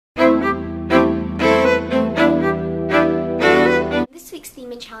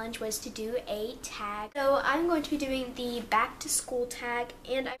challenge was to do a tag. So I'm going to be doing the back to school tag,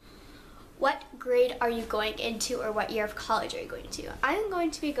 and what grade are you going into, or what year of college are you going to? I'm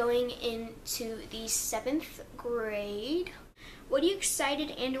going to be going into the 7th grade. What are you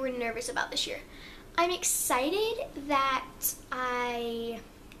excited and or nervous about this year? I'm excited that I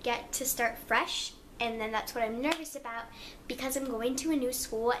get to start fresh, and then that's what I'm nervous about because I'm going to a new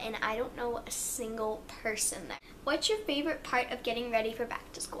school and I don't know a single person there. What's your favorite part of getting ready for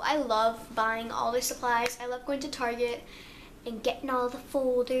back to school? I love buying all the supplies. I love going to Target and getting all the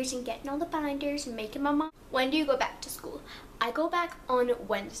folders and getting all the binders and making my mom. When do you go back to school? I go back on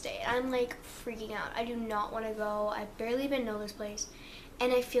Wednesday and I'm like freaking out. I do not want to go. I barely even know this place.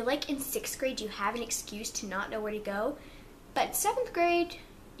 And I feel like in 6th grade you have an excuse to not know where to go. But 7th grade,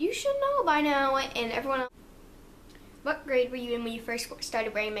 you should know by now, and everyone else. What grade were you in when you first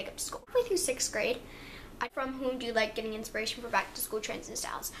started wearing makeup to school? Halfway through 6th grade. From whom do you like getting inspiration for back to school trends and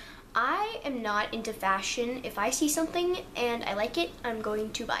styles? I am not into fashion. If I see something and I like it, I'm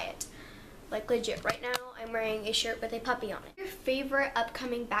going to buy it. Like legit. Right now, I'm wearing a shirt with a puppy on it. Your favorite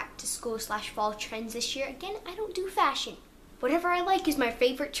upcoming back to school / fall trends this year? Again, I don't do fashion. Whatever I like is my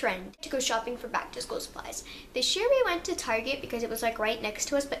favorite trend. To go shopping for back to school supplies. This year we went to Target because it was like right next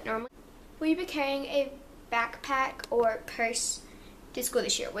to us, but normally. Will you be carrying a backpack or purse to school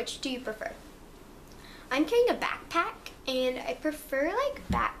this year? Which do you prefer? I'm carrying a backpack, and I prefer like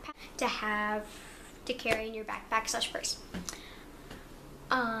backpack to carry in your backpack / purse.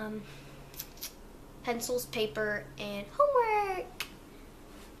 Pencils, paper, and homework.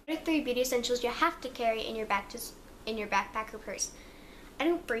 What are 3 beauty essentials you have to carry in your backpack or purse? I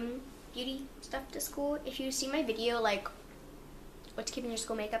don't bring beauty stuff to school. If you see my video, like what to keep in your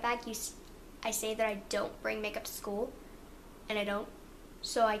school makeup bag, I say that I don't bring makeup to school, and I don't.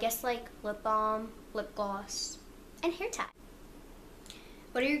 So I guess like lip balm, lip gloss, and hair tie.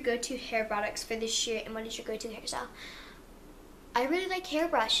 What are your go-to hair products for this year, and what is your go-to hairstyle? I really like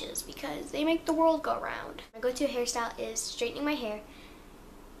hairbrushes because they make the world go round. My go-to hairstyle is straightening my hair.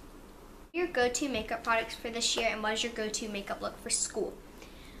 Your go-to makeup products for this year, and what is your go-to makeup look for school?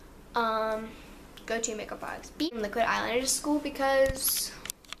 Go-to makeup products. Liquid eyeliner to school because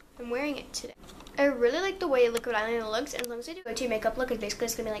I'm wearing it today. I really like the way liquid eyeliner looks, and as long as I do go-to makeup look, it's basically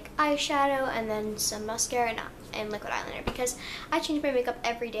just gonna be like eyeshadow and then some mascara and liquid eyeliner because I change my makeup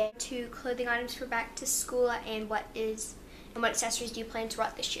every day. To clothing items for back to school, and what accessories do you plan to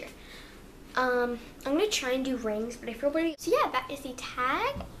rock this year? I'm gonna try and do rings, but I feel pretty. So yeah, that is the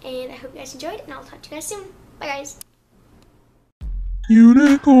tag, and I hope you guys enjoyed, and I'll talk to you guys soon. Bye guys.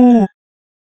 Unicorn.